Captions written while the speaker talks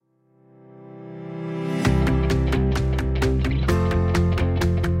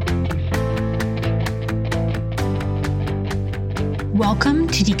Welcome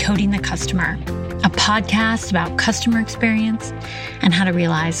to Decoding the Customer, a podcast about customer experience and how to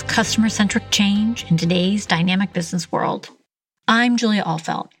realize customer-centric change in today's dynamic business world. I'm Julia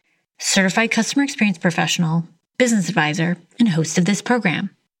Alfelt, certified customer experience professional, business advisor, and host of this program.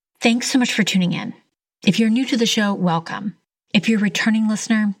 Thanks so much for tuning in. If you're new to the show, welcome. If you're a returning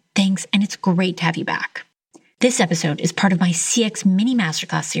listener, thanks, and it's great to have you back. This episode is part of my CX mini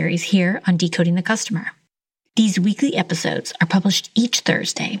masterclass series here on Decoding the Customer. These weekly episodes are published each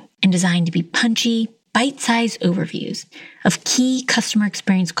Thursday and designed to be punchy, bite-sized overviews of key customer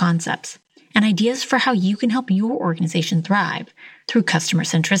experience concepts and ideas for how you can help your organization thrive through customer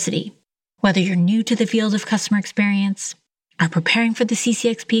centricity. Whether you're new to the field of customer experience, are preparing for the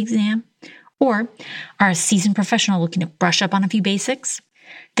CCXP exam, or are a seasoned professional looking to brush up on a few basics,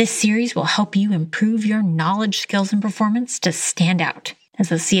 this series will help you improve your knowledge, skills, and performance to stand out as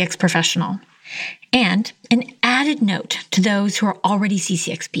a CX professional. And an added note to those who are already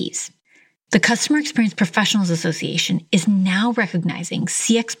CCXPs. The Customer Experience Professionals Association is now recognizing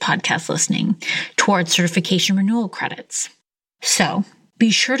CX podcast listening towards certification renewal credits. So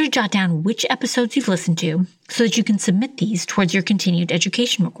be sure to jot down which episodes you've listened to so that you can submit these towards your continued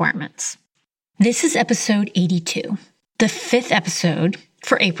education requirements. This is episode 82, the fifth episode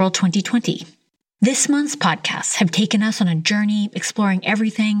for April 2020. This month's podcasts have taken us on a journey exploring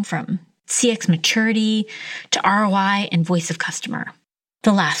everything from CX maturity to ROI and voice of customer.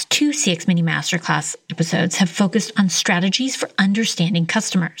 The last two CX Mini Masterclass episodes have focused on strategies for understanding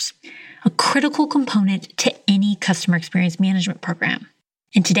customers, a critical component to any customer experience management program.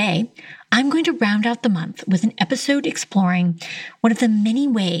 And today, I'm going to round out the month with an episode exploring one of the many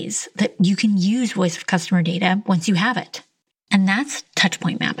ways that you can use voice of customer data once you have it, and that's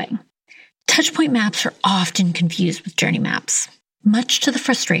touchpoint mapping. Touchpoint maps are often confused with journey maps, much to the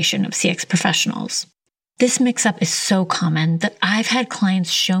frustration of CX professionals. This mix-up is so common that I've had clients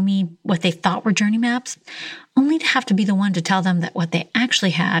show me what they thought were journey maps, only to have to be the one to tell them that what they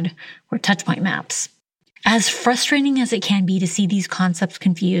actually had were touchpoint maps. As frustrating as it can be to see these concepts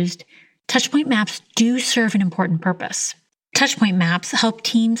confused, touchpoint maps do serve an important purpose. Touchpoint maps help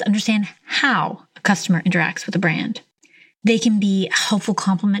teams understand how a customer interacts with a brand. They can be a helpful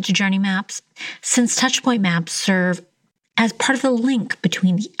complement to journey maps, since touchpoint maps serve as part of the link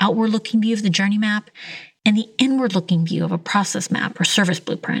between the outward-looking view of the journey map and the inward-looking view of a process map or service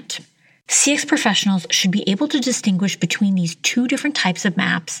blueprint. CX professionals should be able to distinguish between these two different types of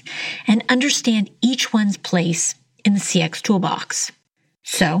maps and understand each one's place in the CX toolbox.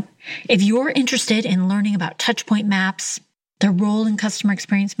 So, if you're interested in learning about touchpoint maps, their role in customer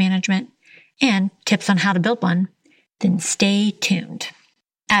experience management, and tips on how to build one, then stay tuned.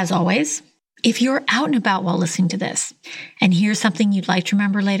 As always, if you're out and about while listening to this and here's something you'd like to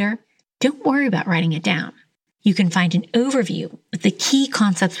remember later, don't worry about writing it down. You can find an overview of the key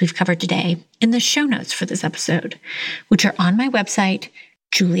concepts we've covered today in the show notes for this episode, which are on my website,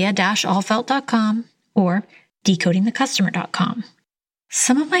 julia-alfelt.com or decodingthecustomer.com.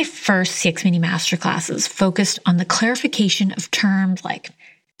 Some of my first CX Mini Masterclasses focused on the clarification of terms like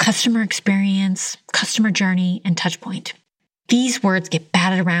customer experience, customer journey, and touchpoint. These words get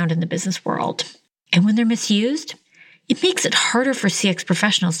batted around in the business world, and when they're misused, it makes it harder for CX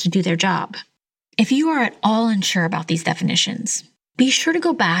professionals to do their job. If you are at all unsure about these definitions, be sure to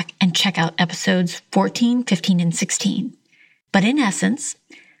go back and check out episodes 14, 15, and 16. But in essence,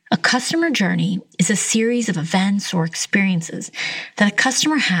 a customer journey is a series of events or experiences that a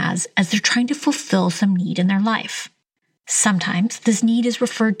customer has as they're trying to fulfill some need in their life. Sometimes this need is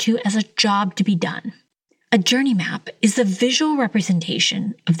referred to as a job to be done. A journey map is the visual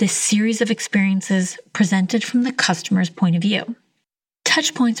representation of this series of experiences presented from the customer's point of view.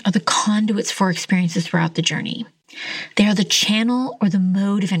 Touchpoints are the conduits for experiences throughout the journey. They are the channel or the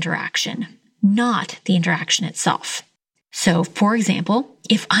mode of interaction, not the interaction itself. So, for example,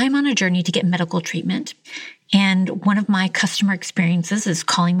 if I'm on a journey to get medical treatment and one of my customer experiences is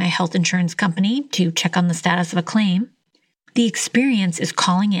calling my health insurance company to check on the status of a claim, the experience is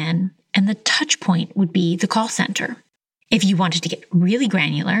calling in, and the touch point would be the call center. If you wanted to get really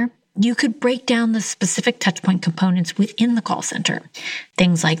granular, you could break down the specific touchpoint components within the call center,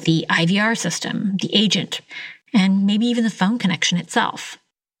 things like the IVR system, the agent, and maybe even the phone connection itself.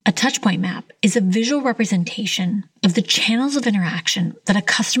 A touchpoint map is a visual representation of the channels of interaction that a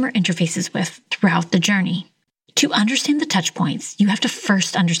customer interfaces with throughout the journey. To understand the touchpoints, you have to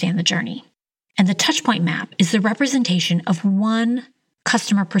first understand the journey. And the touchpoint map is the representation of one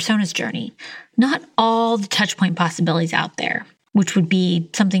customer persona's journey, not all the touchpoint possibilities out there, which would be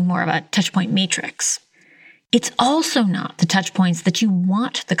something more of a touchpoint matrix. It's also not the touch points that you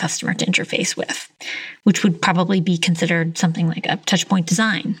want the customer to interface with, which would probably be considered something like a touch point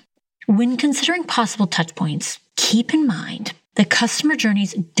design. When considering possible touch points, keep in mind that customer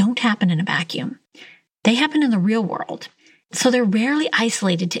journeys don't happen in a vacuum. They happen in the real world, so they're rarely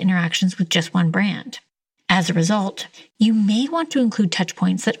isolated to interactions with just one brand. As a result, you may want to include touch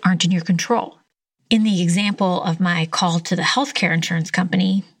points that aren't in your control. In the example of my call to the healthcare insurance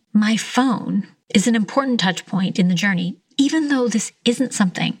company, my phone is an important touch point in the journey, even though this isn't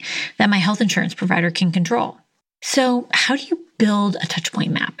something that my health insurance provider can control. So how do you build a touchpoint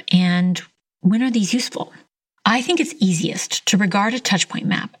map, and when are these useful? I think it's easiest to regard a touchpoint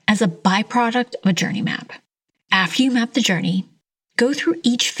map as a byproduct of a journey map. After you map the journey, go through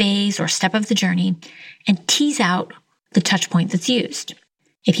each phase or step of the journey and tease out the touchpoint that's used.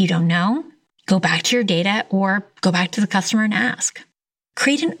 If you don't know, go back to your data or go back to the customer and ask.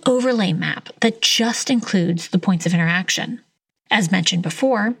 Create an overlay map that just includes the points of interaction. As mentioned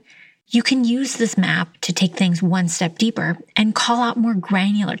before, you can use this map to take things one step deeper and call out more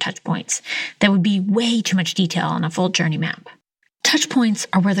granular touchpoints that would be way too much detail on a full journey map. Touchpoints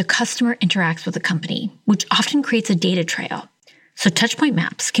are where the customer interacts with the company, which often creates a data trail. So touchpoint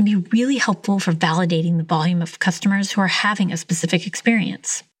maps can be really helpful for validating the volume of customers who are having a specific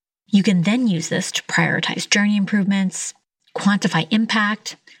experience. You can then use this to prioritize journey improvements, quantify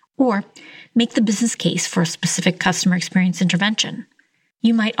impact, or make the business case for a specific customer experience intervention.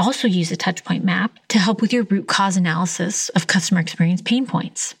 You might also use a touchpoint map to help with your root cause analysis of customer experience pain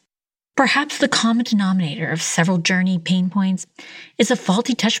points. Perhaps the common denominator of several journey pain points is a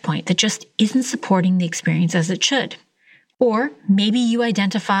faulty touchpoint that just isn't supporting the experience as it should. Or maybe you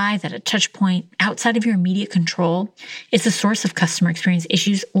identify that a touchpoint outside of your immediate control is the source of customer experience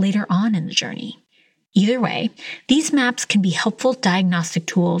issues later on in the journey. Either way, these maps can be helpful diagnostic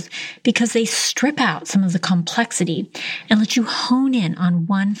tools because they strip out some of the complexity and let you hone in on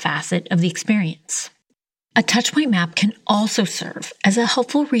one facet of the experience. A touchpoint map can also serve as a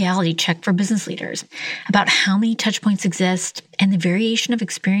helpful reality check for business leaders about how many touchpoints exist and the variation of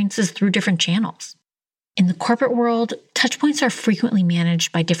experiences through different channels. In the corporate world, touchpoints are frequently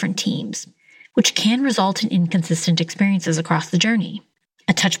managed by different teams, which can result in inconsistent experiences across the journey.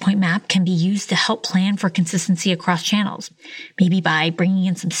 A touchpoint map can be used to help plan for consistency across channels, maybe by bringing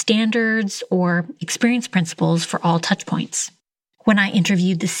in some standards or experience principles for all touchpoints. When I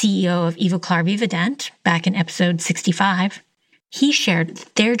interviewed the CEO of Ivoclar Vivadent back in episode 65, he shared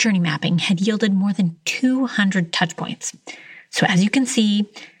that their journey mapping had yielded more than 200 touchpoints. So as you can see,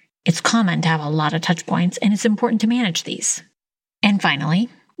 it's common to have a lot of touchpoints, and it's important to manage these. And finally,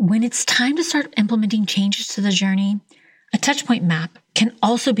 when it's time to start implementing changes to the journey, a touchpoint map can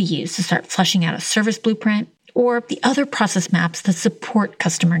also be used to start fleshing out a service blueprint or the other process maps that support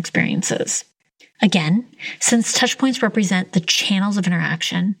customer experiences. Again, since touchpoints represent the channels of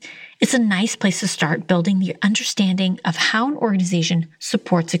interaction, it's a nice place to start building the understanding of how an organization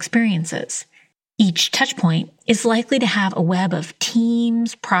supports experiences. Each touchpoint is likely to have a web of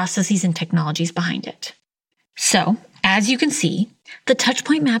teams, processes, and technologies behind it. So, as you can see, the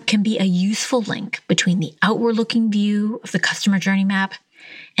touchpoint map can be a useful link between the outward-looking view of the customer journey map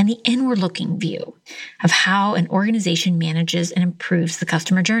and the inward-looking view of how an organization manages and improves the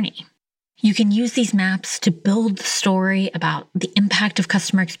customer journey. You can use these maps to build the story about the impact of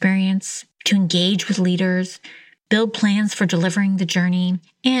customer experience, to engage with leaders, build plans for delivering the journey,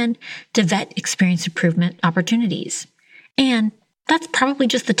 and to vet experience improvement opportunities. And that's probably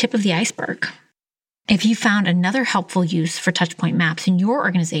just the tip of the iceberg. If you found another helpful use for touchpoint maps in your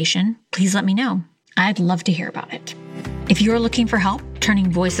organization, please let me know. I'd love to hear about it. If you're looking for help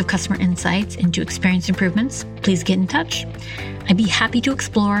turning voice of customer insights into experience improvements, please get in touch. I'd be happy to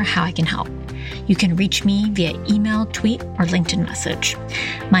explore how I can help. You can reach me via email, tweet, or LinkedIn message.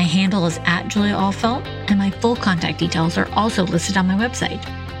 My handle is @JuliaAllfelt, and my full contact details are also listed on my website,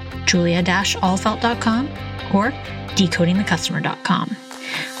 julia-allfelt.com or decodingthecustomer.com.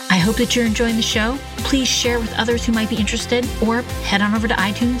 I hope that you're enjoying the show. Please share with others who might be interested, or head on over to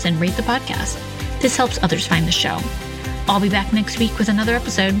iTunes and rate the podcast. This helps others find the show. I'll be back next week with another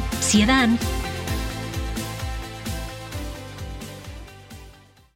episode. See you then.